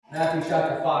Matthew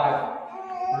chapter 5,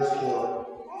 verse 4.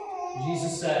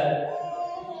 Jesus said,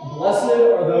 "Blessed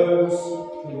are those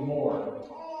who mourn,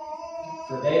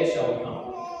 for they shall be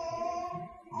comforted.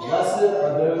 Blessed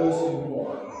are those who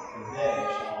mourn, for they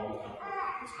shall be comforted."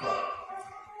 Let's pray.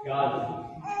 God,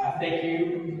 I thank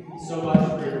you so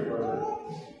much for your word.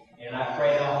 And I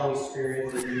pray now, Holy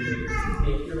Spirit, that you would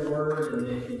take your word and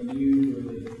that you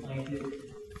would plant it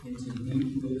into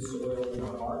deep, good soil in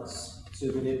our hearts so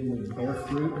that it would bear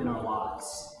fruit in our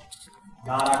lives.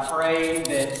 God, I pray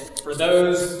that for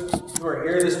those who are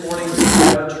here this morning who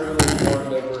have never truly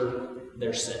mourned over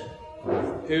their sin,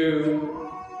 who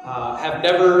have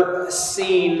never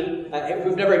seen,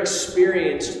 who've never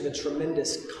experienced the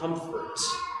tremendous comfort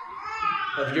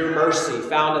of your mercy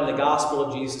found in the gospel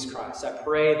of Jesus Christ, I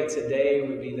pray that today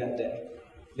would be that day,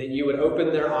 that you would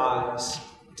open their eyes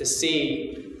to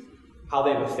see how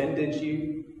they've offended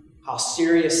you, how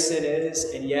serious sin is,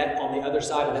 and yet on the other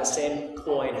side of that same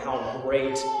coin, how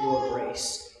great your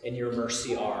grace and your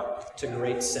mercy are to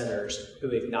great sinners who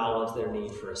acknowledge their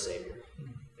need for a Savior.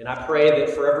 And I pray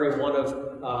that for every one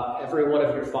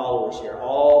of your followers here,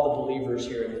 all the believers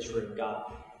here in this room, God,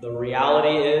 the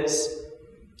reality is,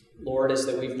 Lord, is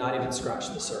that we've not even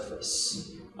scratched the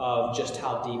surface of just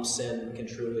how deep sin can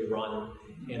truly run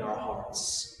in our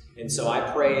hearts. And so I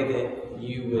pray that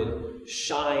you would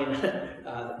shine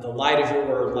the light of your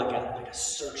word like a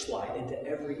searchlight into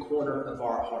every corner of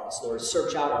our hearts, Lord.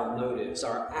 Search out our motives,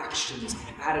 our actions,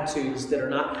 attitudes that are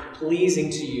not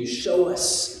pleasing to you. Show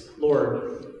us,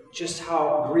 Lord, just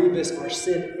how grievous our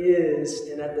sin is,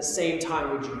 and at the same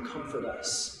time, would you comfort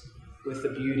us with the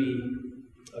beauty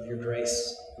of your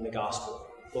grace in the gospel.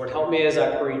 Lord, help me as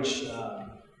I preach.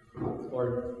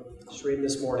 Lord, just reading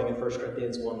this morning in 1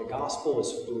 Corinthians 1, the gospel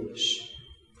is foolish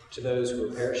to those who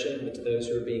are perishing, but to those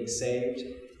who are being saved,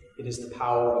 it is the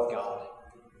power of God.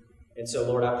 And so,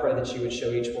 Lord, I pray that you would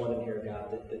show each one in here,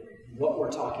 God, that what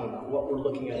we're talking about, what we're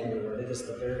looking at in your word, it is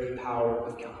the very power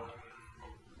of God.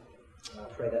 And I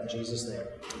pray that in Jesus' name.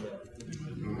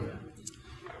 Amen.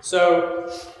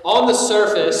 So, on the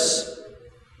surface,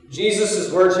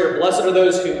 Jesus' words here, "Blessed are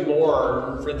those who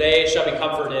mourn, for they shall be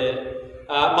comforted,"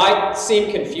 might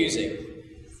seem confusing.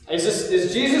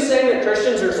 Is Jesus saying that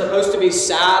Christians are supposed to be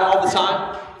sad all the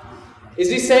time? Is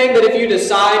he saying that if you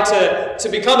decide to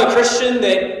become a Christian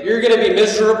that you're going to be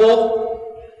miserable?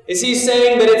 Is he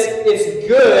saying that it's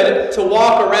good to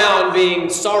walk around being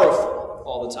sorrowful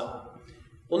all the time?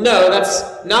 Well, no, that's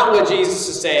not what Jesus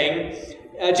is saying.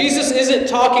 Jesus isn't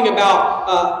talking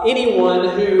about anyone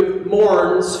who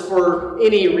mourns for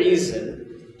any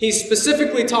reason. He's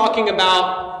specifically talking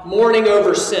about mourning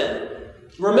over sin.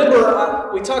 Remember,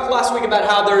 we talked last week about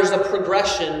how there's a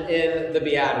progression in the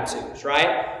Beatitudes,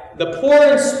 right? The poor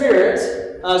in spirit,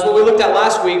 is what we looked at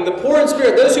last week. The poor in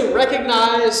spirit, those who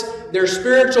recognize their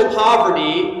spiritual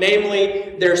poverty,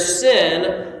 namely their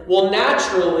sin, will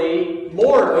naturally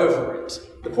mourn over it.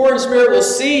 The poor in spirit will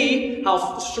see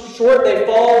how short they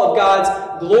fall of God's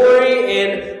glory,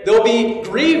 and they'll be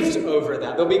grieved over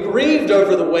that. They'll be grieved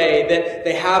over the way that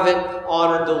they haven't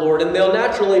honored the Lord, and they'll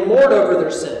naturally mourn over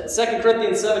their sin. 2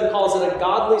 Corinthians 7 calls it a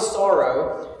godly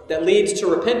sorrow that leads to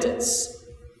repentance.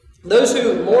 Those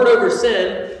who mourn over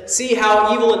sin see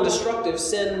how evil and destructive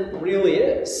sin really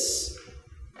is.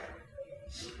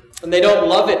 And they don't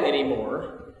love it anymore.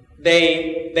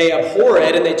 They abhor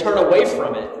it and they turn away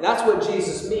from it. And that's what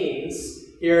Jesus means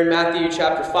here in Matthew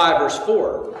chapter 5, verse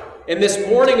 4. And this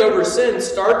mourning over sin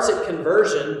starts at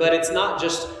conversion, but it's not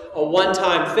just a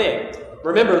one-time thing.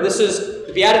 Remember,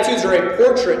 the Beatitudes are a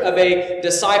portrait of a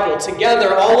disciple.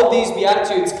 Together, all of these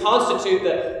Beatitudes constitute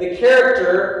the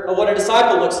character of what a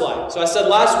disciple looks like. So I said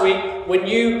last week, when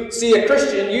you see a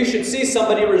Christian, you should see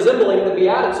somebody resembling the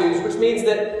Beatitudes, which means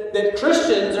that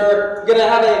Christians are going to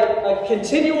have a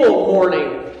continual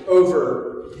mourning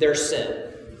over their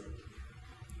sin.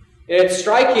 And it's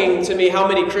striking to me how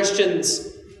many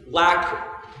Christians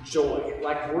lack joy,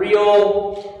 like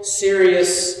real,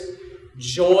 serious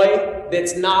joy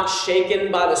that's not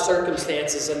shaken by the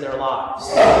circumstances in their lives.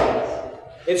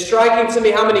 It's striking to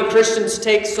me how many Christians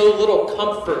take so little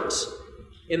comfort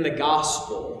in the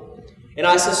gospel. And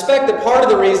I suspect that part of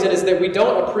the reason is that we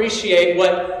don't appreciate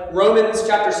what Romans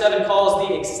chapter 7 calls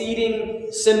the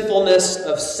exceeding sinfulness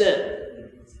of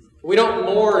sin. We don't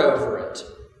mourn over it.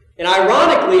 And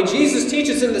ironically, Jesus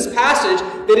teaches in this passage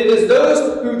that it is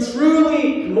those who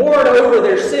truly mourn over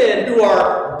their sin who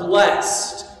are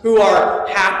blessed, who are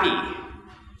happy.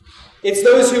 It's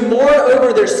those who mourn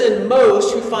over their sin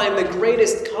most who find the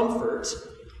greatest comfort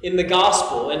in the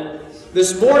gospel. And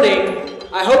this morning,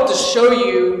 I hope to show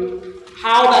you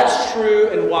how that's true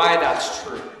and why that's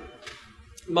true.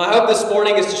 My hope this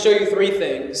morning is to show you three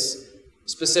things,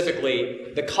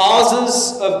 specifically. The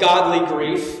causes of godly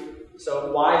grief.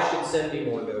 So why should sin be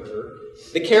mourned over?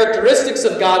 The characteristics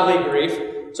of godly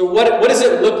grief. So what does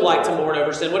it look like to mourn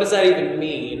over sin? What does that even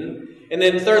mean? And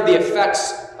then third, the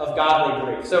effects of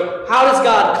godly grief. So how does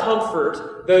God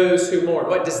comfort those who mourn?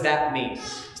 What does that mean?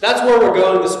 So that's where we're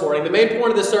going this morning. The main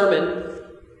point of the sermon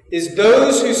is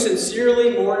those who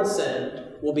sincerely mourn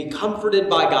sin will be comforted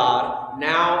by God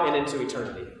now and into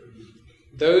eternity.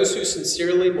 Those who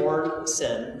sincerely mourn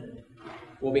sin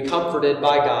will be comforted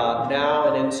by God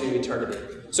now and into eternity.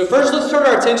 So first, let's turn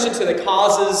our attention to the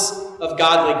causes of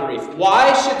godly grief.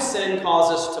 Why should sin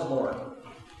cause us to mourn?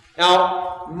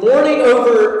 Now, mourning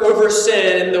over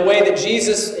sin in the way that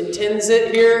Jesus intends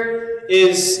it here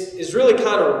is really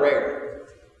kind of rare.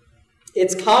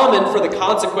 It's common for the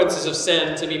consequences of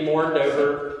sin to be mourned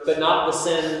over, but not the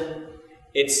sin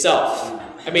itself.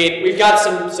 I mean, we've got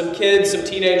some kids, some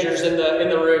teenagers in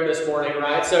the room this morning,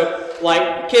 right? So,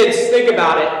 like, kids, think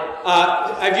about it.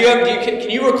 Can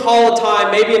you recall a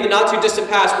time, maybe in the not too distant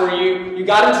past, where you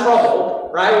got in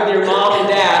trouble, right, with your mom and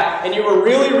dad, and you were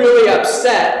really, really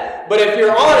upset? But if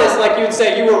you're honest, like you'd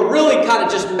say, you were really kind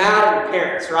of just mad at your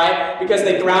parents, right? Because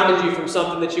they grounded you from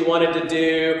something that you wanted to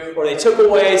do, or they took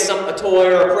away a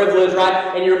toy or a privilege,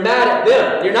 right? And you're mad at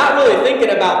them. You're not really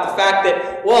thinking about the fact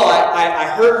that, well, I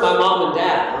hurt my mom and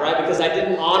dad, right? Because I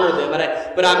didn't honor them,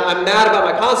 but I'm mad about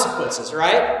my consequences,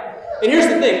 right? And here's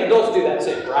the thing, adults do that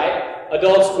too, right?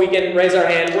 Adults, we can raise our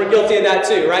hand. We're guilty of that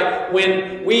too, right?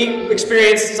 When we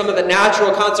experience some of the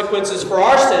natural consequences for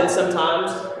our sins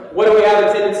sometimes, what do we have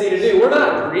a tendency to do? We're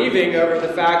not grieving over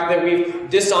the fact that we've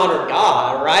dishonored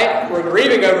God, right? We're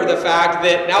grieving over the fact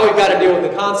that now we've got to deal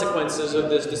with the consequences of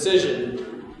this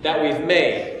decision that we've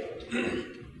made.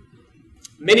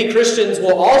 Many Christians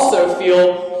will also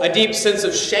feel a deep sense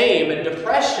of shame and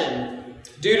depression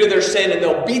due to their sin, and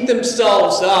they'll beat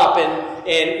themselves up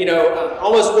and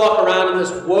almost walk around in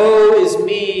this woe is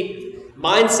me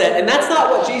mindset. And that's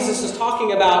not what Jesus is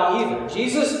talking about either.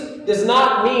 Jesus does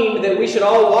not mean that we should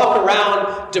all walk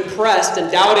around depressed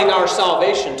and doubting our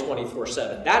salvation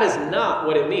 24/7. That is not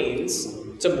what it means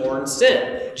to mourn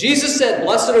sin. Jesus said,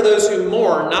 "Blessed are those who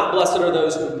mourn, not blessed are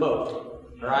those who mope."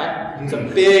 All right? It's a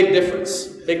big difference.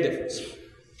 Big difference.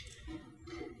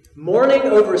 Mourning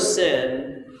over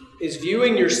sin is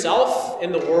viewing yourself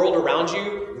and the world around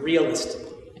you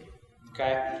realistically.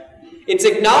 Okay? It's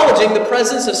acknowledging the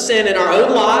presence of sin in our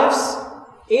own lives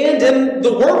and in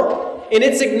the world. And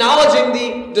it's acknowledging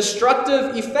the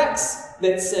destructive effects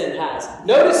that sin has.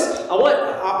 Notice, I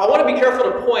want to be careful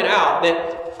to point out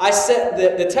that I said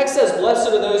that the text says, "Blessed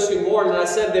are those who mourn," and I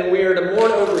said that we are to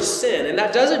mourn over sin. And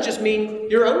that doesn't just mean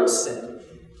your own sin.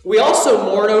 We also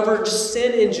mourn over just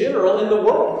sin in general in the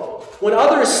world. When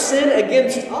others sin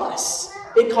against us,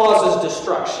 it causes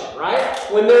destruction, right?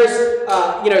 When there's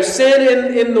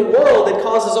sin in the world, it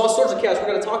causes all sorts of chaos. We're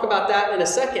going to talk about that in a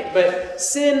second. But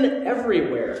sin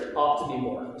everywhere ought to be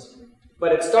mourned.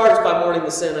 But it starts by mourning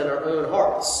the sin in our own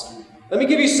hearts. Let me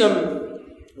give you some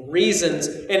reasons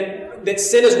and that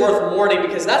sin is worth mourning,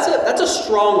 because that's a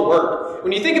strong word.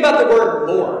 When you think about the word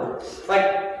mourn,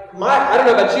 I don't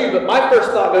know about you, but my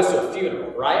first thought goes to a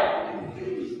funeral, right?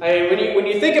 I mean, when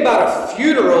you think about a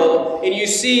funeral and you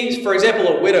see, for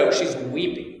example, a widow, she's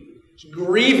weeping. She's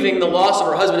grieving the loss of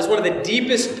her husband. It's one of the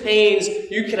deepest pains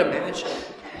you can imagine.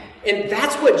 And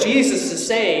that's what Jesus is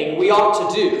saying we ought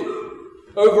to do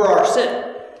over our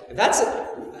sin. That's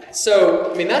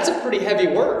a pretty heavy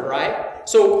word, right?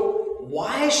 So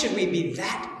why should we be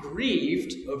that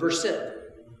grieved over sin?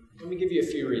 Let me give you a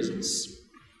few reasons.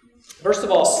 First of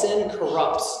all, sin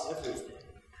corrupts everything.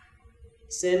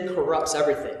 Sin corrupts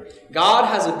everything. God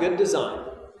has a good design.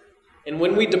 And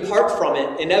when we depart from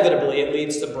it, inevitably it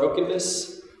leads to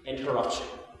brokenness and corruption.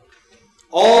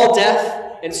 All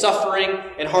death and suffering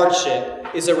and hardship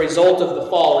is a result of the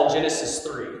fall in Genesis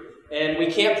 3. And we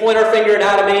can't point our finger at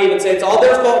Adam and Eve and say it's all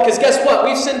their fault, because guess what?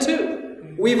 We've sinned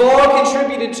too. We've all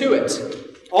contributed to it.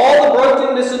 All the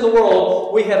brokenness in the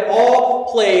world, we have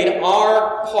all played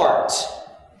our part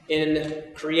in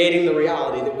creating the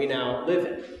reality that we now live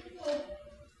in.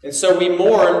 And so we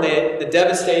mourn the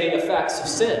devastating effects of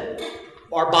sin.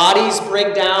 Our bodies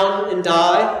break down and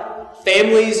die.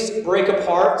 Families break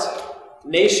apart.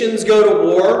 Nations go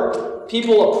to war.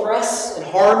 People oppress and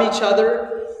harm each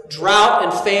other. Drought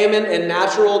and famine and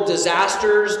natural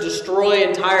disasters destroy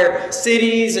entire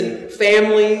cities and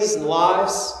families and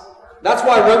lives. That's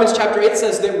why Romans chapter 8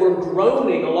 says that we're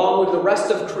groaning along with the rest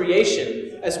of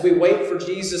creation as we wait for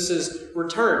Jesus'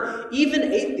 return.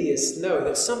 Even atheists know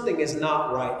that something is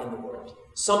not right in the world.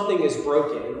 something is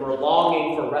broken and we're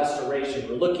longing for restoration.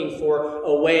 We're looking for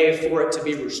a way for it to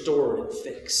be restored and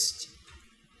fixed.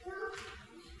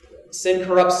 Sin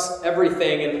corrupts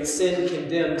everything, and sin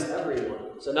condemns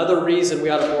everyone. So another reason we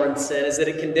ought to mourn sin is that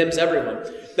it condemns everyone.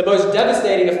 The most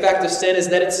devastating effect of sin is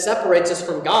that it separates us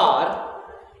from God,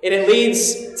 and it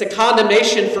leads to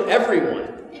condemnation for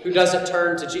everyone who doesn't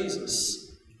turn to Jesus.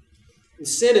 And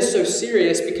sin is so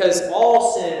serious because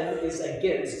all sin is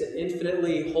against an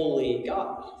infinitely holy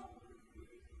God.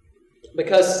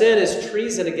 Because sin is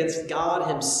treason against God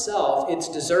himself, it's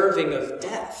deserving of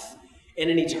death and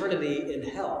an eternity in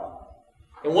hell.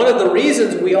 And one of the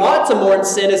reasons we ought to mourn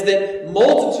sin is that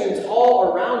multitudes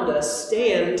all around us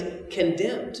stand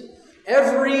condemned.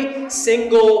 Every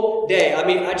single day.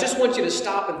 I just want you to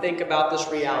stop and think about this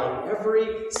reality.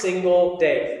 Every single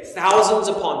day, thousands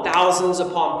upon thousands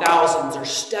upon thousands are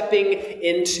stepping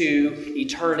into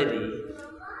eternity,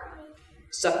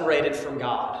 separated from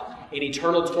God, in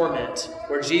eternal torment,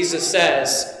 where Jesus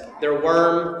says, their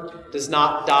worm does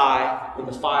not die and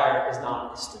the fire is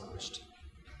not extinguished.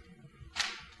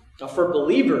 Now, for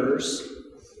believers,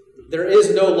 there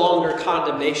is no longer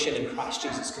condemnation in Christ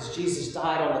Jesus because Jesus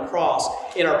died on the cross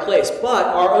in our place. But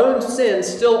our own sin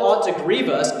still ought to grieve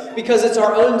us because it's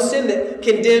our own sin that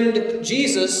condemned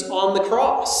Jesus on the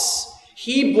cross.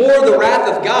 He bore the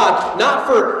wrath of God, not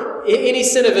for any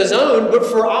sin of his own, but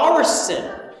for our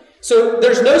sin. So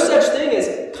there's no such thing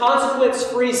as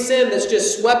consequence-free sin that's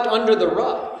just swept under the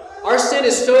rug. Our sin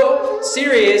is so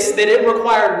serious that it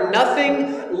required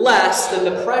nothing less than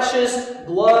the precious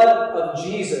blood of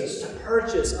Jesus to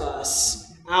purchase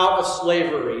us out of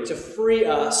slavery, to free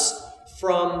us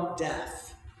from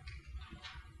death.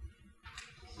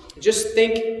 Just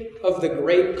think of the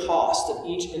great cost of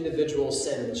each individual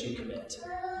sin that you commit.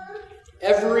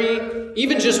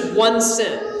 Even just one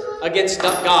sin against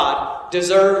God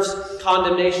deserves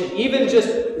condemnation. Even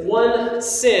just one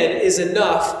sin is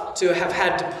enough to have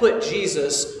had to put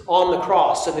Jesus on the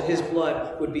cross so that his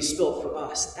blood would be spilt for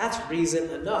us. That's reason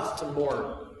enough to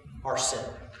mourn our sin.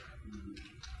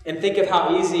 And think of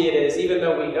how easy it is, even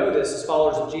though we know this as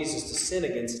followers of Jesus, to sin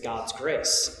against God's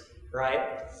grace,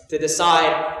 right? To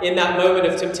decide in that moment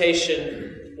of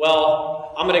temptation,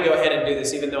 well, I'm going to go ahead and do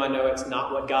this, even though I know it's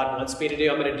not what God wants me to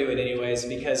do. I'm going to do it anyways,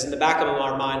 because in the back of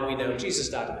our mind, we know Jesus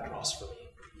died on the cross for me.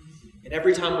 And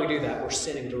every time we do that, we're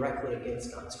sinning directly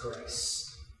against God's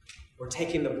grace. We're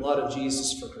taking the blood of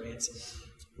Jesus for granted.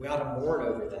 We ought to mourn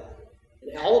over that.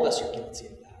 And all of us are guilty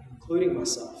of that, including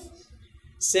myself.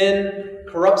 Sin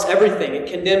corrupts everything. It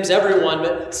condemns everyone.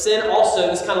 But sin also,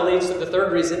 this kind of leads to the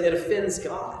third reason, it offends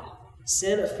God.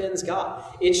 Sin offends God.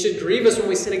 It should grieve us when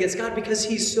we sin against God because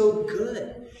he's so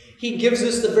good. He gives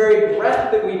us the very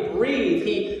breath that we breathe.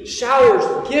 He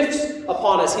showers gifts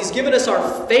upon us. He's given us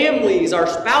our families, our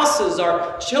spouses,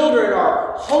 our children,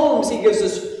 our homes. He gives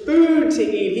us food to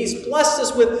eat. He's blessed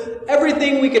us with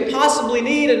everything we could possibly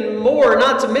need and more.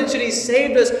 Not to mention He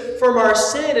saved us from our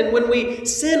sin. And when we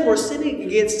sin, we're sinning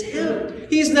against Him.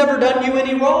 He's never done you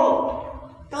any wrong.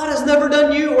 God has never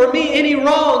done you or me any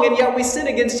wrong, and yet we sin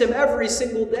against Him every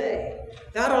single day.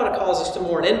 That ought to cause us to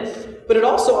mourn. But it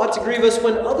also ought to grieve us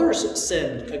when others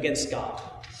sin against God.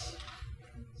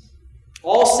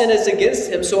 All sin is against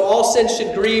Him, so all sin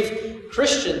should grieve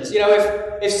Christians. You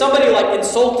know, if somebody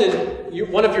insulted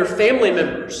one of your family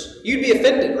members, you'd be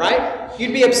offended, right?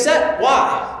 You'd be upset.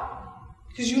 Why?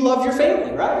 Because you love your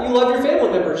family, right? You love your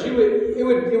family members. It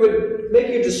would make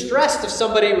you distressed if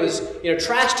somebody was,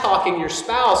 trash talking your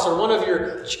spouse or one of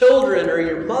your children or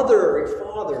your mother or your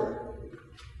father.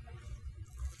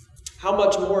 How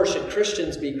much more should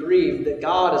Christians be grieved that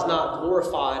God is not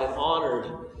glorified and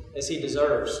honored as He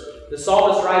deserves? The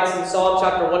psalmist writes in Psalm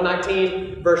chapter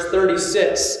 119, verse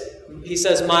 36, he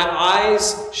says, "My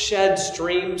eyes shed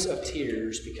streams of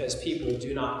tears because people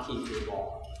do not keep your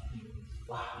law."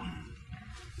 Wow.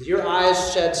 Do your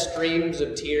eyes shed streams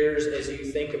of tears as you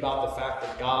think about the fact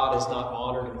that God is not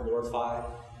honored and glorified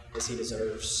as He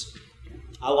deserves?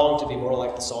 I long to be more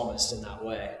like the psalmist in that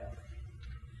way.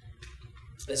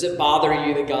 Does it bother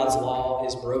you that God's law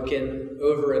is broken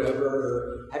over and over?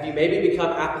 Or have you maybe become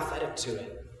apathetic to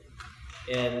it?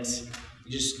 And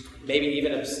you just maybe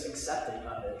even accepting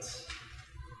of it?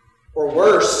 Or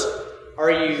worse,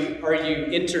 are you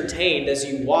entertained as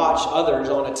you watch others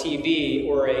on a TV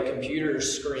or a computer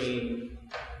screen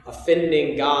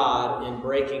offending God and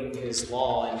breaking His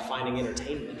law and finding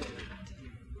entertainment in that?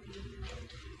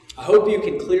 I hope you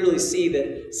can clearly see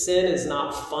that sin is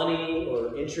not funny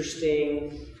or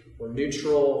interesting or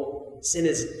neutral. Sin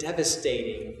is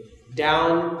devastating,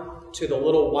 down to the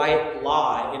little white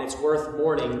lie, and it's worth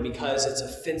mourning because it's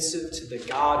offensive to the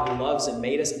God who loves and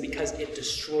made us, and because it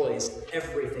destroys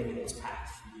everything in its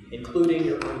path, including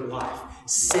your own life.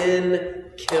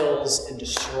 Sin kills and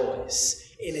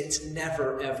destroys, and it's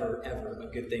never, ever, ever a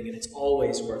good thing, and it's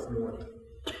always worth mourning.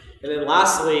 And then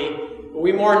lastly,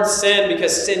 we mourn sin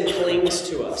because sin clings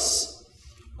to us.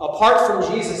 Apart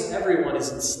from Jesus, everyone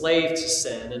is enslaved to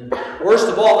sin. And worst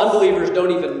of all, unbelievers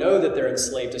don't even know that they're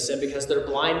enslaved to sin because they're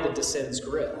blinded to sin's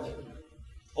grip.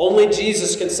 Only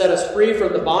Jesus can set us free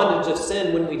from the bondage of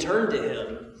sin when we turn to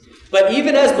Him. But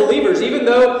even as believers, even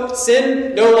though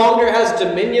sin no longer has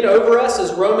dominion over us,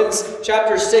 as Romans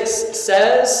chapter 6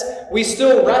 says, we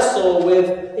still wrestle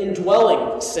with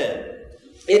indwelling sin.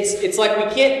 It's like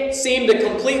we can't seem to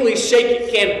completely shake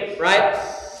it, can we, right?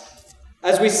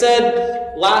 As we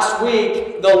said last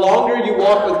week, the longer you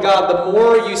walk with God, the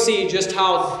more you see just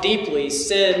how deeply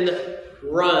sin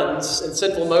runs and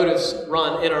sinful motives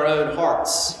run in our own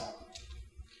hearts.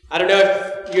 I don't know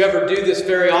if you ever do this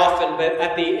very often, but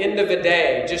at the end of a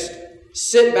day, just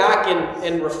sit back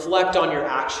and reflect on your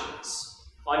actions,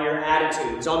 on your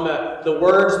attitudes, on the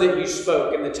words that you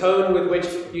spoke, and the tone with which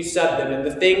you said them, and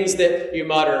the things that you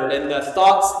muttered, and the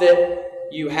thoughts that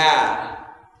you had.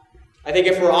 I think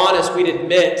if we're honest, we'd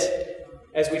admit,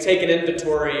 as we take an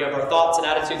inventory of our thoughts and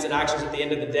attitudes and actions at the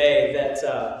end of the day,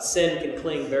 that sin can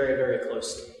cling very, very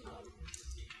closely.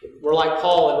 We're like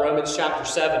Paul in Romans chapter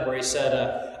 7, where he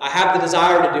said, I have the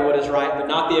desire to do what is right, but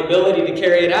not the ability to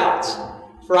carry it out.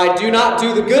 For I do not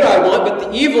do the good I want, but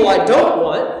the evil I don't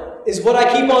want is what I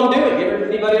keep on doing.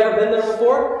 Anybody ever been there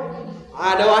before?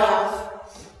 I know I have.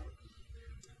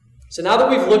 So now that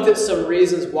we've looked at some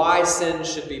reasons why sin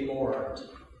should be mourned,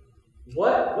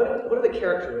 what are the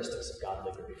characteristics of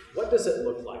godly grief? What does it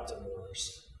look like to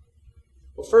mourners?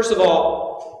 Well, first of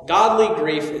all, godly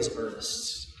grief is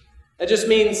earnest. That just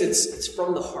means it's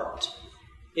from the heart.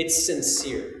 It's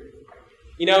sincere.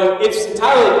 You know, it's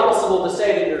entirely possible to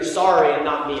say that you're sorry and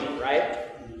not mean it, right?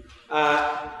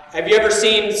 Have you ever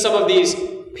seen some of these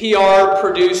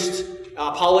PR-produced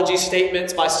apology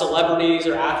statements by celebrities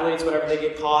or athletes whenever they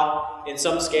get caught in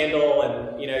some scandal,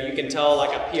 and you can tell like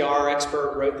a PR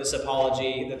expert wrote this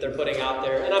apology that they're putting out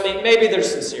there, and I mean maybe they're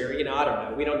sincere, I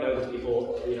don't know, we don't know the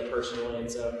people personally,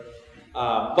 and so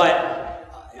but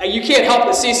you can't help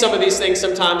but see some of these things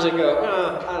sometimes and go,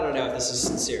 I don't know if this is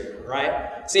sincere,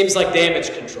 right? Seems like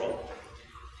damage control.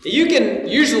 You can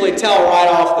usually tell right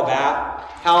off the bat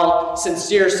how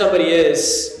sincere somebody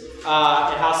is and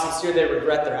how sincere they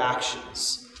regret their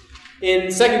actions.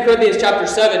 In 2 Corinthians chapter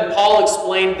 7, Paul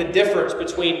explained the difference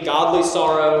between godly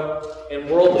sorrow and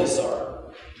worldly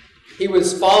sorrow. He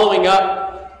was following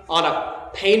up on a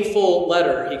painful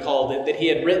letter, he called it, that he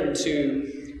had written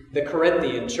to the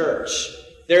Corinthian church.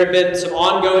 There had been some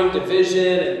ongoing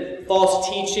division and false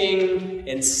teaching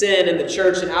and sin in the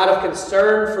church, and out of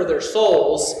concern for their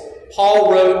souls,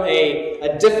 Paul wrote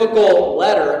a difficult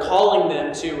letter calling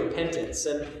them to repentance.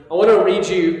 And I want to read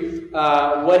you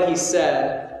what he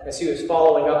said as he was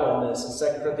following up on this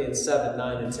in 2 Corinthians 7,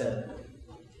 9, and 10.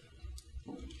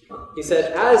 He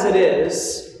said, "As it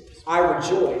is, I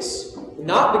rejoice,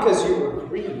 not because you were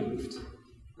grieved,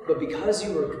 but because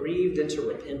you were grieved into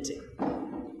repenting.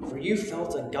 For you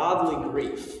felt a godly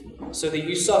grief, so that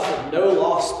you suffered no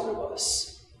loss through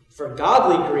us. For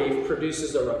godly grief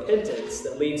produces a repentance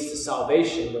that leads to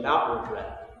salvation without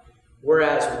regret,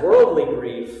 whereas worldly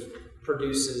grief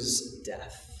produces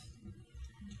death."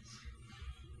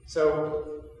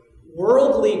 So,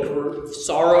 worldly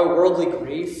sorrow, worldly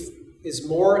grief, is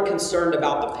more concerned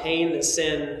about the pain that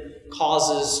sin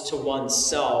causes to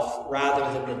oneself rather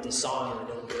than the dishonor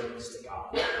it brings to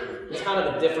God. It's kind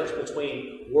of the difference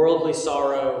between worldly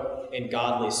sorrow and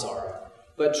godly sorrow.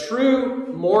 But true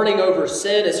mourning over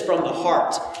sin is from the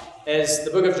heart. As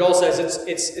the book of Joel says,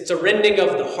 it's a rending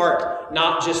of the heart,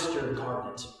 not just your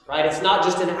garment. Right? It's not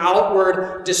just an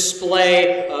outward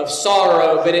display of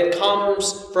sorrow, but it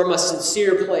comes from a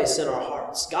sincere place in our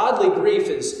hearts. Godly grief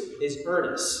is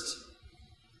earnest.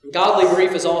 Godly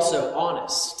grief is also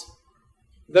honest.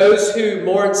 Those who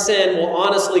mourn sin will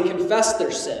honestly confess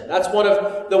their sin. That's one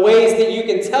of the ways that you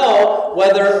can tell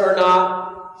whether or not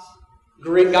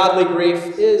godly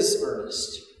grief is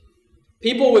earnest.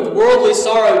 People with worldly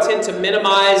sorrow tend to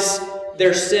minimize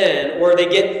their sin, or they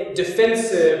get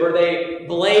defensive, or they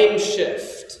blame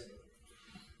shift.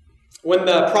 When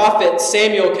the prophet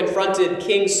Samuel confronted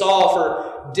King Saul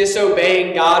for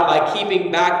disobeying God by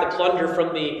keeping back the plunder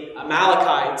from the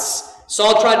Amalekites,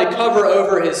 Saul tried to cover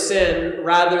over his sin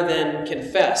rather than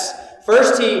confess.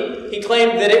 First, he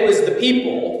claimed that it was the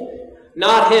people,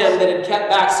 not him, that had kept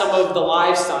back some of the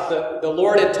livestock. The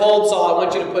Lord had told Saul, I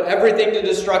want you to put everything to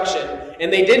destruction.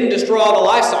 And they didn't destroy all the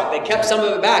livestock. They kept some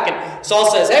of it back. And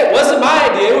Saul says, hey, it wasn't my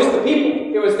idea. It was the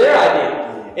people. It was their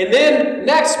idea. And then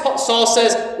next, Saul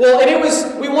says, well,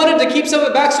 and we wanted to keep some of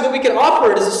it back so that we could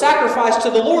offer it as a sacrifice to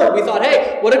the Lord. We thought,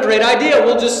 hey, what a great idea.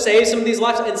 We'll just save some of these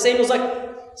livestock. And Samuel's like,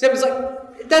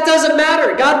 that doesn't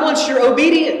matter. God wants your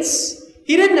obedience.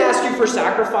 He didn't ask you for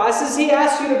sacrifices. He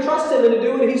asked you to trust him and to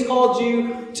do what he's called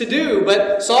you to do.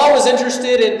 But Saul was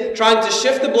interested in trying to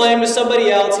shift the blame to somebody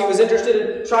else. He was interested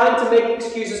in trying to make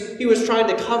excuses. He was trying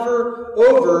to cover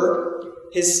over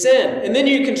his sin. And then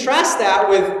you contrast that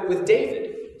with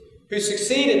David, who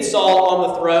succeeded Saul on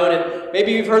the throne. And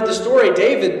maybe you've heard the story.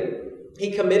 David,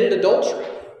 he committed adultery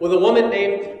with a woman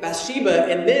named Bathsheba.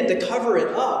 And then to cover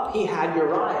it up, he had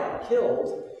Uriah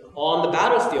killed on the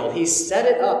battlefield. He set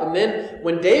it up. And then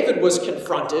when David was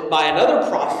confronted by another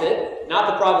prophet,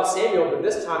 not the prophet Samuel, but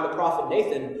this time the prophet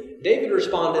Nathan, David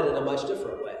responded in a much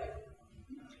different way.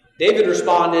 David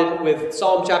responded with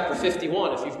Psalm chapter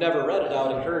 51. If you've never read it, I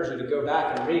would encourage you to go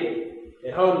back and read it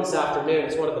at home this afternoon.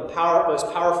 It's one of the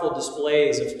most powerful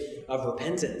displays of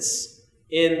repentance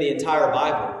in the entire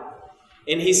Bible.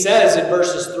 And he says in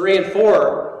verses 3 and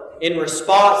 4, in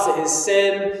response to his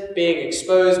sin being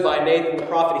exposed by Nathan the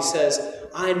prophet, he says,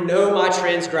 I know my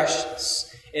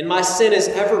transgressions, and my sin is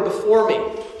ever before me.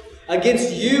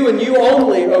 Against you and you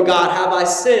only, O God, have I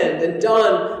sinned and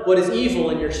done what is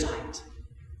evil in your sight.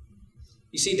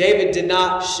 You see, David did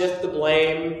not shift the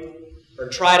blame or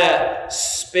try to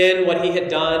spin what he had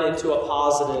done into a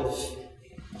positive.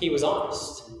 He was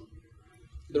honest.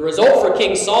 The result for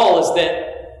King Saul is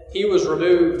that he was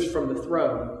removed from the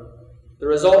throne. The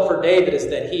result for David is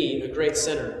that he, a great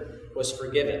sinner, was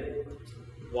forgiven.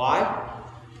 Why?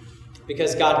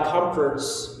 Because God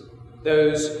comforts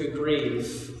those who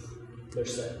grieve their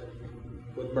sin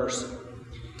with mercy.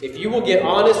 If you will get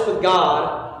honest with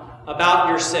God about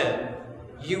your sin,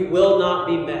 you will not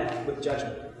be met with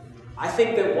judgment. I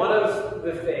think that one of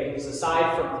the things,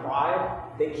 aside from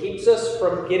pride, that keeps us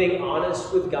from getting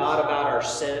honest with God about our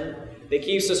sin, that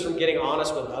keeps us from getting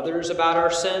honest with others about our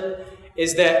sin,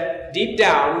 is that deep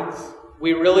down,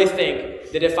 we really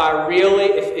think that if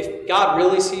God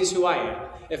really sees who I am,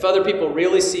 if other people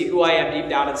really see who I am deep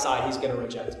down inside, he's going to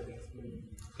reject me.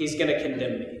 He's going to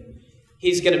condemn me.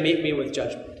 He's going to meet me with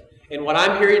judgment. And what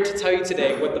I'm here to tell you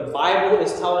today, what the Bible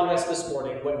is telling us this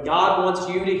morning, what God wants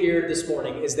you to hear this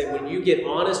morning, is that when you get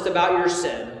honest about your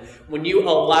sin, when you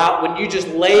just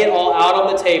lay it all out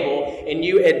on the table and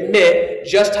you admit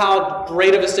just how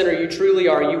great of a sinner you truly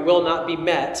are, you will not be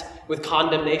met with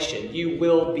condemnation. You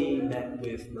will be met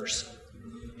with mercy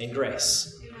and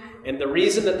grace. And the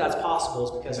reason that that's possible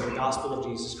is because of the gospel of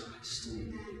Jesus Christ.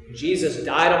 Jesus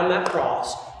died on that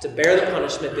cross to bear the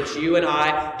punishment that you and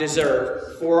I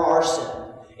deserve for our sin.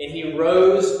 And he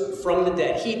rose from the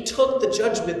dead. He took the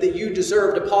judgment that you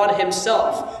deserved upon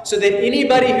himself so that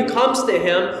anybody who comes to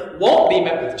him won't be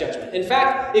met with judgment. In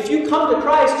fact, if you come to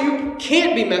Christ, you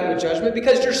can't be met with judgment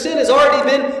because your sin has already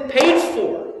been paid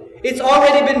for. It's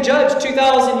already been judged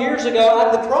 2,000 years ago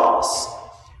at the cross,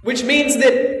 which means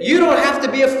that you don't have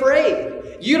to be afraid.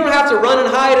 You don't have to run and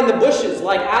hide in the bushes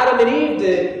like Adam and Eve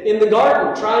did in the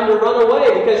garden, trying to run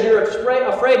away because you're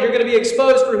afraid you're going to be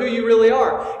exposed for who you really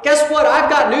are. Guess what? I've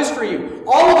got news for you.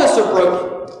 All of us are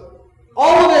broken.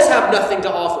 All of us have nothing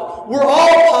to offer. We're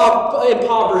all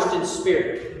impoverished in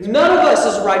spirit. None of us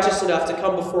is righteous enough to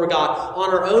come before God on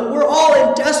our own. We're all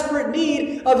in desperate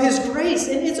need of his grace,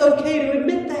 and it's okay to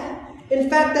admit that. In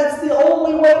fact, that's the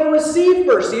only way to receive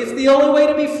mercy. It's the only way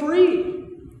to be free,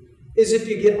 is if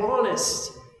you get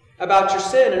honest about your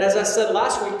sin. And as I said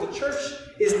last week, the church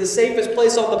is the safest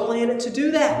place on the planet to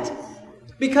do that.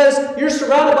 Because you're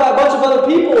surrounded by a bunch of other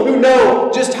people who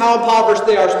know just how impoverished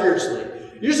they are spiritually.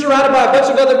 You're surrounded by a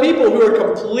bunch of other people who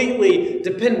are completely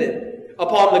dependent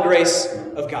upon the grace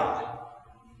of God.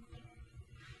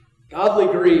 Godly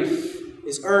grief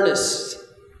is earnest.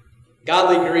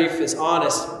 Godly grief is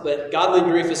honest, but godly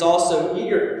grief is also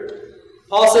eager.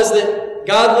 Paul says that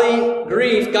godly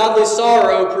grief, godly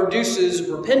sorrow produces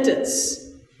repentance.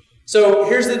 So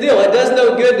here's the deal. It does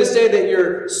no good to say that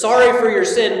you're sorry for your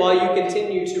sin while you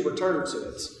continue to return to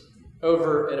it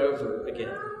over and over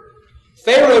again.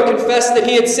 Pharaoh confessed that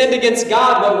he had sinned against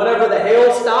God, but whenever the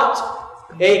hail stopped,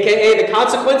 aka the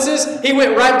consequences, he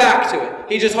went right back to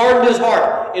it. He just hardened his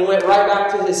heart and went right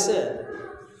back to his sin.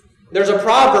 There's a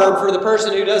proverb for the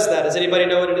person who does that. Does anybody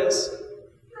know what it is?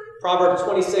 Proverbs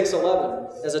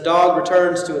 26:11. As a dog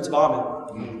returns to its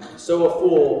vomit, so a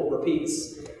fool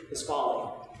repeats his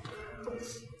folly.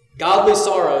 Godly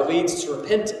sorrow leads to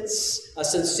repentance, a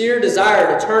sincere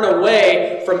desire to turn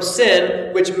away from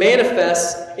sin, which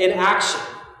manifests in action.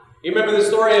 You remember the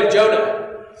story of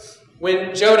Jonah?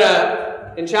 When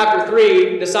Jonah, in chapter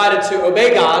 3, decided to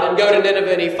obey God and go to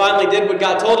Nineveh, and he finally did what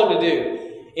God told him to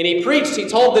do. And he preached, he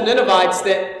told the Ninevites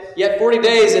that yet 40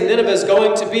 days and Nineveh is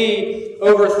going to be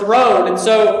overthrown. And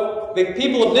so the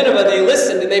people of Nineveh, they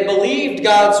listened and they believed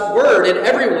God's word, and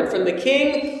everyone, from the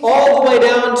king all the way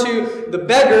down to the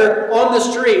beggar on the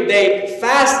street, they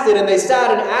fasted and they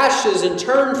sat in ashes and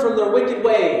turned from their wicked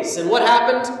ways. And what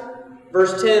happened?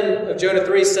 Verse 10 of Jonah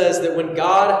 3 says that when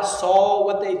God saw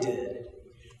what they did,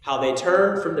 how they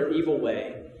turned from their evil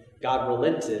way, God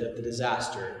relented of the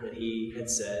disaster that he had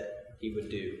said he would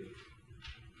do.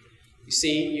 You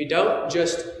see, you don't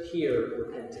just hear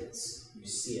repentance, you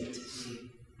see it.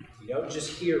 You don't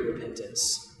just hear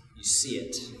repentance, you see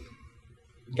it.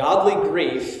 Godly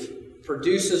grief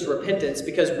produces repentance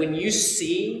because when you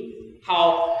see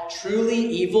how truly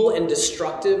evil and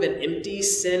destructive and empty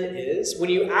sin is, when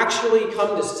you actually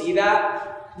come to see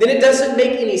that, then it doesn't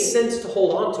make any sense to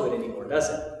hold on to it anymore, does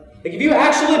it? Like if you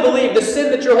actually believe the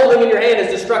sin that you're holding in your hand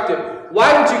is destructive,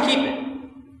 why would you keep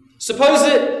it? Suppose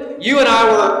that you and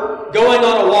I were going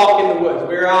on a walk in the woods.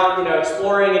 We were out,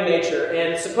 exploring in nature.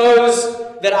 And suppose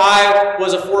that I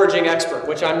was a foraging expert,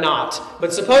 which I'm not.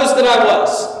 But suppose that I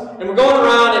was. And we're going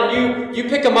around and you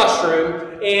pick a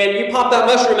mushroom and you pop that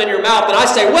mushroom in your mouth and I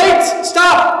say, wait,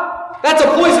 stop! That's a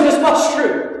poisonous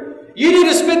mushroom. You need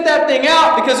to spit that thing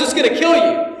out because it's going to kill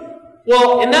you.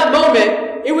 Well, in that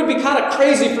moment, it would be kind of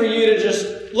crazy for you to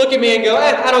just look at me and go,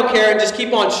 I don't care, and just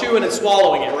keep on chewing and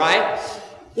swallowing it, right?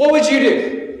 What would you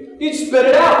do? You'd spit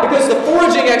it out because the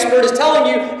foraging expert is telling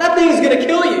you that thing is going to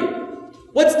kill you.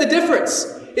 What's the difference?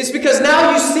 It's because now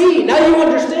you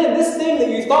understand this thing that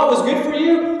you thought was good for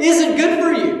you isn't good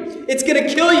for you. It's going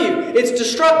to kill you. It's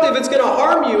destructive. It's going to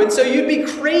harm you. And so you'd be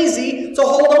crazy to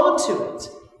hold on to it.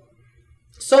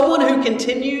 Someone who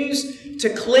continues to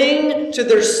cling to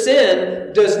their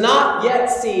sin does not yet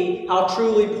see how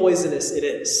truly poisonous it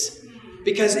is.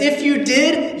 Because if you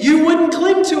did, you wouldn't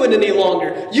cling to it any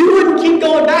longer. You wouldn't keep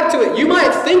going back to it. You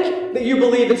might think that you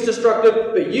believe it's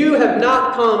destructive, but you have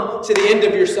not come to the end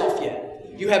of yourself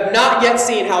yet. You have not yet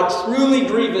seen how truly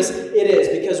grievous it is.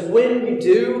 Because when you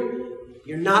do,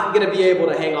 you're not going to be able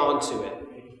to hang on to it.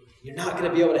 You're not going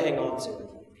to be able to hang on to it.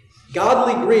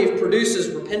 Godly grief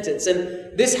produces repentance.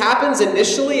 And this happens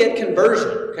initially at conversion,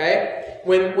 okay?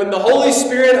 When the Holy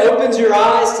Spirit opens your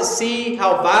eyes to see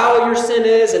how vile your sin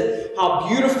is and how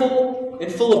beautiful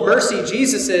and full of mercy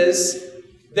Jesus is,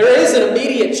 there is an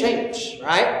immediate change,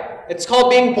 right? It's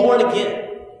called being born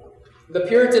again. The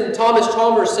Puritan Thomas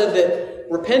Chalmers said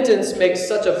that repentance makes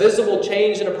such a visible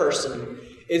change in a person.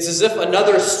 It's as if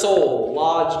another soul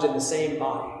lodged in the same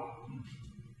body.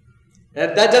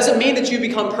 That doesn't mean that you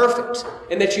become perfect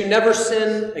and that you never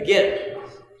sin again.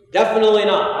 Definitely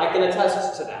not. I can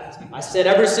attest to that. I sin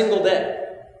every single day.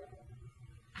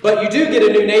 But you do get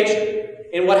a new nature.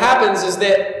 And what happens is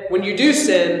that when you do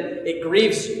sin, it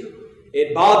grieves you.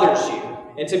 It bothers you.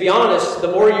 And to be honest,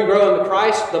 the more you grow in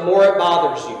Christ, the more it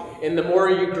bothers you. And the more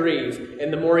you grieve.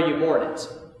 And the more you mourn it.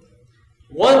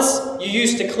 Once you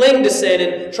used to cling to sin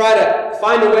and try to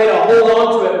find a way to hold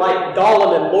on to it like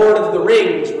Gollum in Lord of the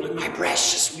Rings. We're like, my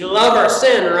precious, we love our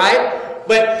sin, right?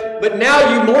 But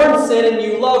now you mourn sin and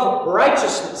you love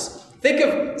righteousness. Think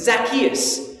of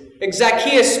Zacchaeus. Like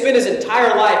Zacchaeus spent his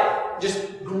entire life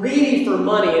just greedy for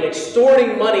money and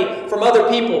extorting money from other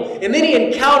people. And then he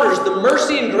encounters the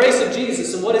mercy and grace of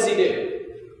Jesus. And what does he do?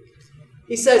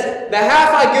 He says, the half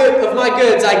of my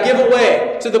goods I give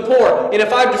away to the poor. And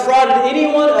if I've defrauded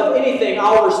anyone of anything,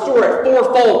 I'll restore it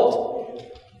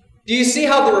fourfold. Do you see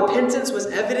how the repentance was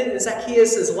evident in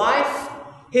Zacchaeus' life?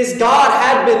 His God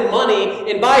had been money,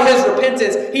 and by his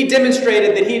repentance, he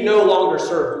demonstrated that he no longer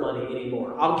served money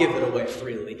anymore. I'll give it away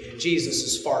freely. Jesus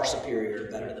is far superior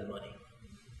and better than money.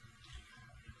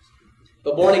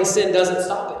 But mourning sin doesn't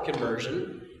stop at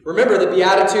conversion. Remember, the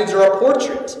Beatitudes are a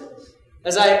portrait.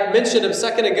 As I mentioned a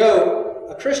second ago,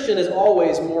 a Christian is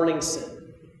always mourning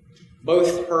sin,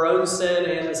 both her own sin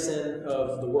and the sin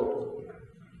of the world.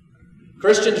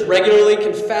 Christians regularly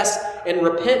confess and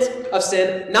repent of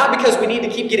sin, not because we need to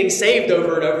keep getting saved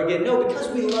over and over again. No, because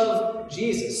we love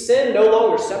Jesus. Sin no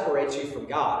longer separates you from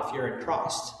God if you're in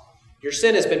Christ. Your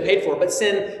sin has been paid for, but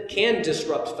sin can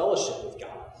disrupt fellowship with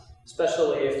God,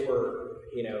 especially if we're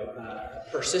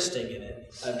persisting in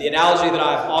it. The analogy that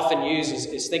I've often used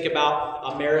is think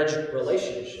about a marriage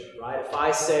relationship, right? If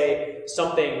I say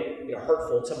something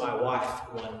hurtful to my wife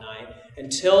one night,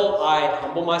 until I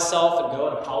humble myself and go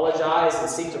and apologize and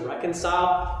seek to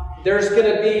reconcile, there's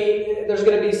going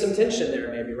to be some tension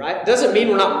there, maybe, right? It doesn't mean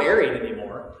we're not married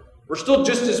anymore. We're still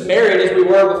just as married as we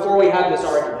were before we had this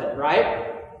argument, right?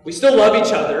 We still love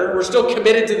each other. We're still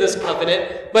committed to this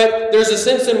covenant. But there's a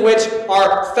sense in which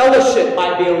our fellowship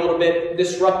might be a little bit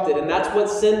disrupted. And that's what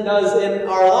sin does in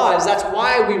our lives. That's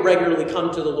why we regularly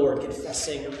come to the Lord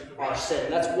confessing our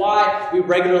sin. That's why we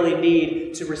regularly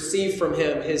need to receive from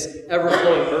Him His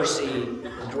ever-flowing mercy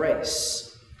and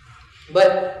grace.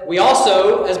 But we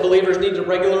also, as believers, need to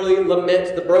regularly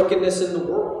lament the brokenness in the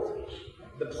world,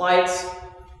 the plight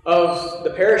of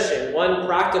the perishing. One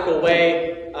practical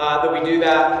way that we do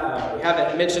that, we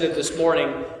haven't mentioned it this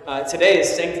morning, today is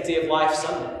Sanctity of Life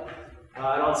Sunday. And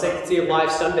on Sanctity of Life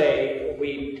Sunday,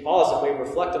 we pause and we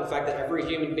reflect on the fact that every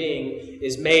human being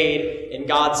is made in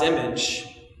God's image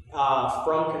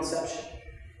from conception.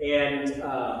 And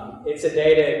it's a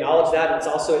day to acknowledge that, and it's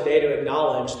also a day to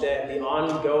acknowledge that the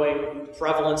ongoing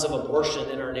prevalence of abortion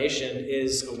in our nation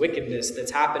is a wickedness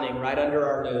that's happening right under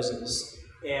our noses,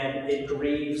 and it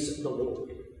grieves the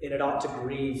Lord, and it ought to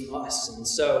grieve us. And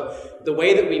so the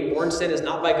way that we mourn sin is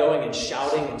not by going and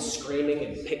shouting and screaming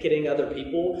and picketing other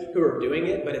people who are doing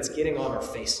it, but it's getting on our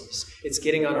faces. It's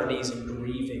getting on our knees and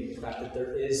grieving the fact that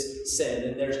there is sin,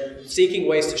 and there's seeking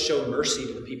ways to show mercy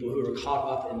to the people who are caught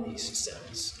up in these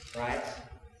sins, right?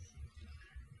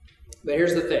 But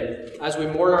here's the thing. As we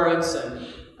mourn our own sin,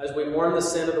 as we mourn the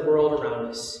sin of the world around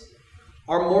us,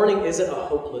 our mourning isn't a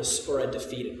hopeless or a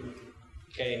defeated one.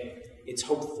 Okay? It's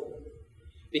hopeful.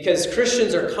 Because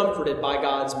Christians are comforted by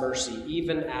God's mercy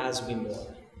even as we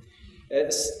mourn.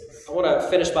 I want to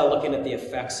finish by looking at the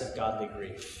effects of godly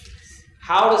grief.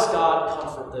 How does God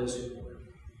comfort those who mourn?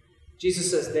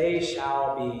 Jesus says, they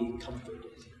shall be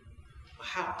comforted.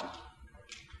 How?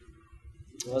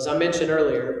 Well, as I mentioned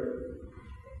earlier,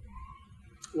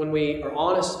 when we are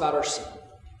honest about our sin,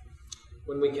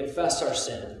 when we confess our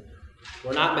sin,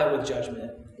 we're not met with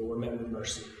judgment, but we're met with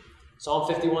mercy. Psalm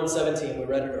 51:17, we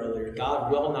read it earlier.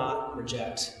 God will not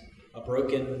reject a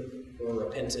broken or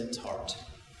repentant heart.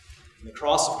 And the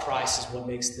cross of Christ is what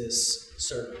makes this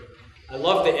certain. I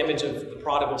love the image of the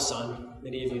prodigal son.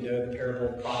 Many of you know the parable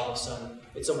of the prodigal son.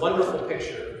 It's a wonderful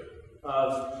picture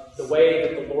of the way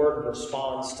that the Lord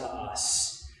responds to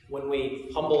us when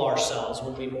we humble ourselves,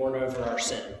 when we mourn over our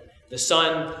sin. The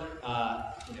son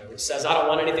says, I don't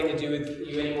want anything to do with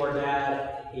you anymore,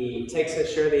 Dad. He takes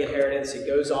his share of the inheritance. He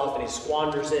goes off and he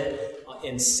squanders it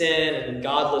in sin and in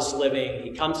godless living.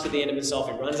 He comes to the end of himself.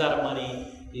 He runs out of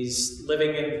money. He's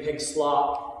living in pig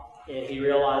slop. And he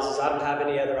realizes, I don't have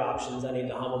any other options. I need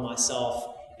to humble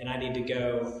myself. And I need to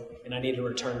go. And I need to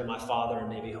return to my father. And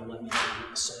maybe he'll let me be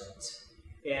a servant.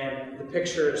 And the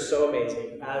picture is so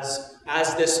amazing.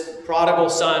 As this prodigal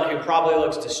son, who probably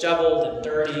looks disheveled and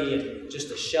dirty and just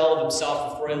a shell of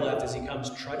himself before he left, as he comes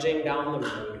trudging down the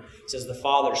road, it says the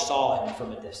father saw him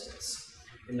from a distance.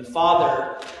 And the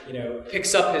father,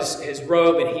 picks up his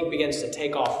robe and he begins to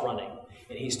take off running.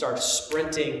 And he starts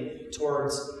sprinting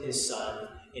towards his son.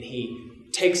 And he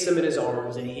takes him in his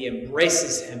arms and he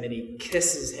embraces him and he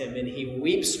kisses him and he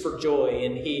weeps for joy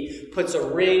and he puts a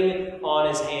ring on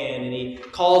his hand and he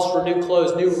calls for new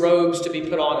clothes, new robes to be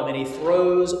put on him, and he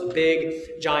throws a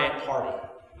big giant party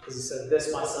because he says,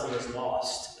 this my son was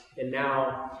lost and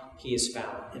now he is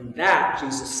found. And that,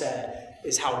 Jesus said,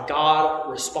 is how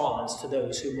God responds to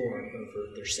those who mourn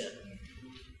over their sin.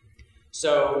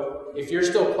 So if you're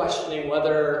still questioning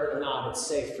whether or not it's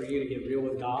safe for you to get real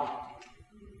with God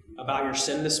about your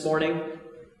sin this morning,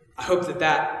 I hope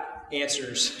that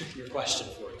answers your question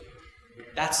for you.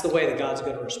 That's the way that God's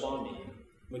going to respond to you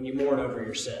when you mourn over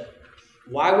your sin.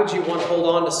 Why would you want to hold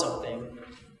on to something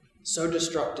so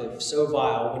destructive, so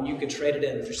vile, when you could trade it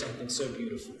in for something so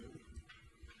beautiful?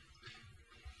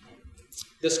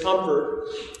 This comfort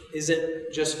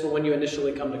isn't just for when you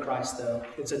initially come to Christ, though.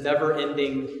 It's a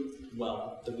never-ending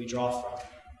well that we draw from.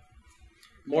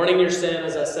 Mourning your sin,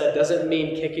 as I said, doesn't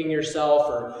mean kicking yourself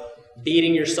or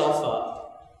beating yourself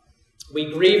up.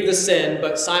 We grieve the sin,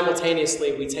 but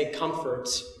simultaneously we take comfort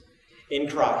in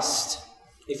Christ.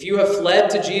 If you have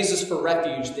fled to Jesus for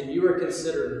refuge, then you are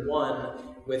considered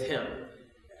one with Him.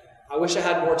 I wish I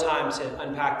had more time to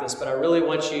unpack this, but I really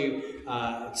want you,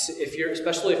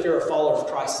 especially if you're a follower of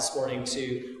Christ this morning,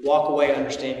 to walk away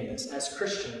understanding this. As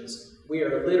Christians, we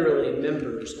are literally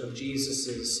members of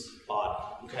Jesus' body,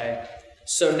 okay?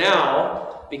 So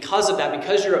now, because of that,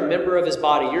 because you're a member of His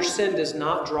body, your sin does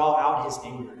not draw out His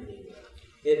anger anymore.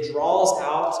 It draws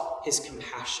out His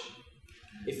compassion.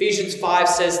 Ephesians 5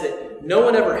 says that no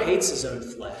one ever hates his own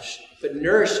flesh, but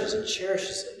nourishes and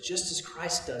cherishes it, just as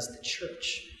Christ does the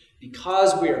church,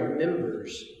 because we are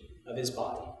members of His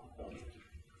body.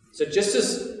 So just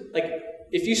as,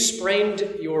 if you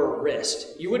sprained your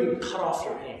wrist, you wouldn't cut off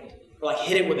your hand or like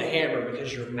hit it with a hammer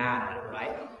because you're mad at it,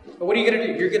 right? But what are you going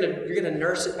to do? You're gonna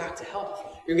nurse it back to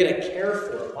health. You're going to care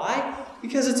for it. Why?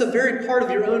 Because it's a very part of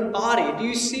your own body. Do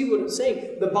you see what I'm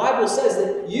saying? The Bible says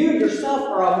that you yourself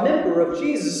are a member of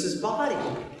Jesus' body.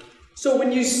 So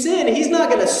when you sin, he's not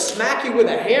going to smack you with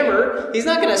a hammer. He's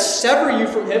not going to sever you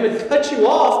from him and cut you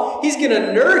off. He's going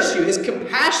to nourish you. His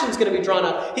compassion is going to be drawn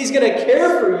out. He's going to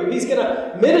care for you. He's going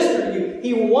to minister to you.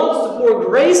 He wants to pour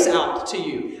grace out to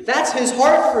you. That's his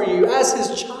heart for you as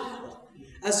his child,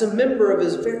 as a member of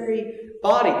his very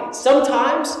body.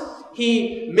 Sometimes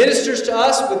he ministers to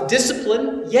us with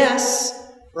discipline, yes,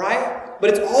 right? But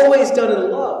it's always done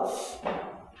in love.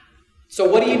 So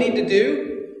what do you need to do?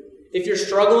 If you're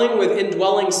struggling with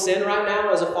indwelling sin right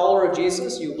now as a follower of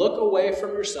Jesus, you look away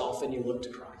from yourself and you look to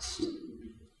Christ.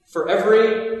 For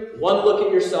every one look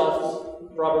at yourself,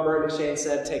 Robert Burton McShane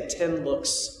said, take 10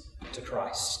 looks to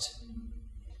Christ.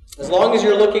 As long as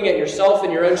you're looking at yourself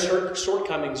and your own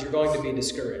shortcomings, you're going to be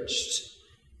discouraged.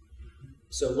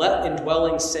 So let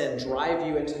indwelling sin drive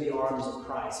you into the arms of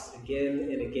Christ again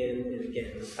and again and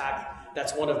again. In fact,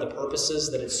 that's one of the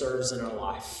purposes that it serves in our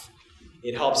life.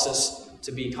 It helps us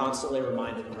to be constantly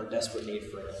reminded of our desperate need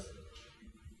for Him.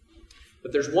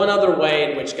 But there's one other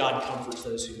way in which God comforts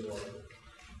those who mourn.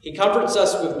 He comforts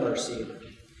us with mercy,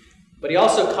 but He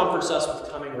also comforts us with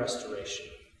coming restoration.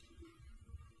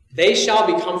 They shall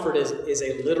be comforted is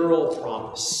a literal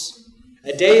promise.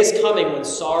 A day is coming when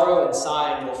sorrow and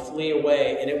sighing will flee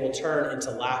away, and it will turn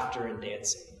into laughter and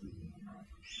dancing.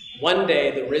 One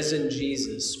day, the risen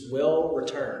Jesus will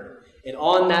return. And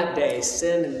on that day,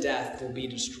 sin and death will be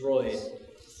destroyed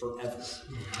forever.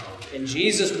 And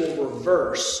Jesus will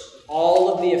reverse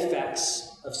all of the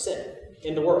effects of sin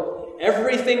in the world.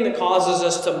 Everything that causes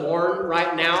us to mourn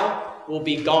right now will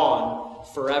be gone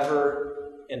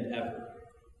forever and ever.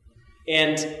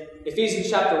 And Ephesians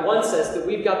chapter 1 says that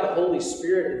we've got the Holy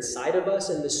Spirit inside of us,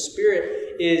 and the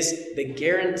Spirit is the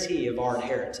guarantee of our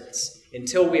inheritance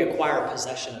until we acquire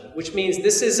possession of it, which means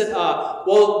this isn't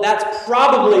well, that's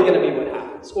probably going to be what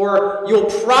happens, or you'll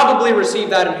probably receive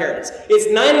that inheritance. It's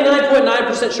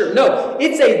 99.9% sure. No,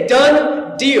 it's a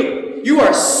done deal. You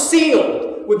are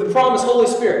sealed with the promised Holy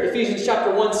Spirit, Ephesians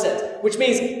chapter 1 says, which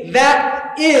means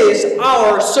that is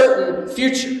our certain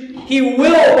future. He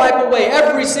will wipe away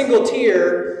every single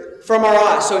tear from our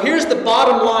eyes. So here's the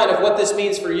bottom line of what this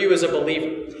means for you as a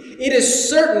believer. It is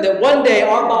certain that one day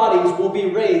our bodies will be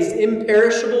raised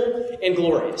imperishable and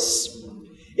glorious.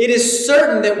 It is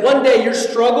certain that one day your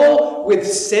struggle with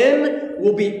sin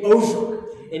will be over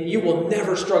and you will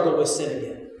never struggle with sin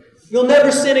again. You'll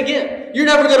never sin again. You're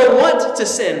never going to want to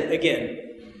sin again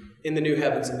in the new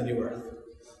heavens and the new earth.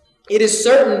 It is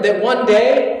certain that one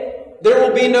day there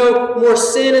will be no more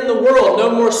sin in the world,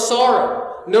 no more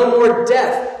sorrow, no more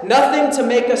death, nothing to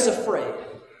make us afraid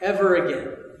ever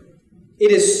again.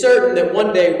 It is certain that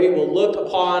one day we will look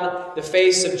upon the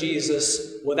face of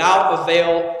Jesus without a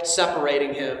veil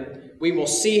separating Him. We will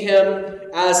see Him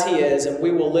as He is, and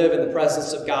we will live in the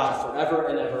presence of God forever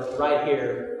and ever, right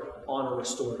here on a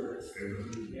restored earth.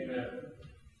 Amen.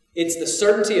 It's the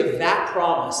certainty of that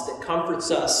promise that comforts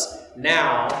us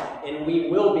now, and we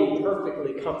will be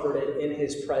perfectly comforted in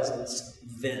His presence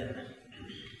then.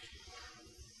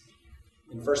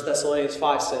 And 1 Thessalonians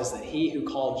 5 says that He who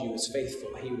called you is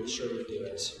faithful. He will surely do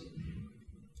it.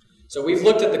 So we've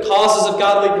looked at the causes of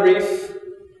godly grief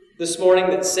this morning,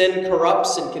 that sin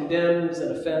corrupts and condemns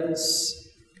and offends.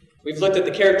 We've looked at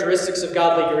the characteristics of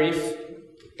godly grief.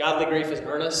 Godly grief is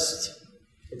earnest,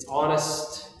 it's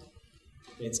honest,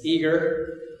 and it's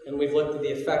eager. And we've looked at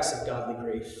the effects of godly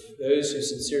grief. Those who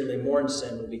sincerely mourn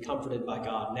sin will be comforted by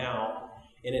God now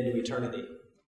and into eternity.